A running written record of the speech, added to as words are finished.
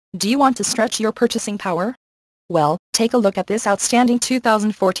Do you want to stretch your purchasing power? Well, take a look at this outstanding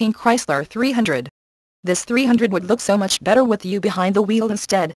 2014 Chrysler 300. This 300 would look so much better with you behind the wheel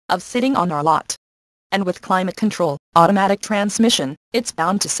instead of sitting on our lot. And with climate control, automatic transmission, it's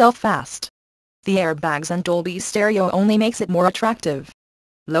bound to sell fast. The airbags and Dolby stereo only makes it more attractive.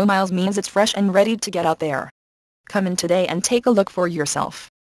 Low miles means it's fresh and ready to get out there. Come in today and take a look for yourself.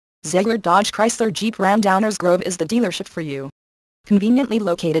 Ziegler Dodge Chrysler Jeep Ram Downers Grove is the dealership for you. Conveniently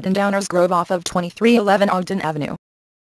located in Downers Grove off of 2311 Ogden Avenue.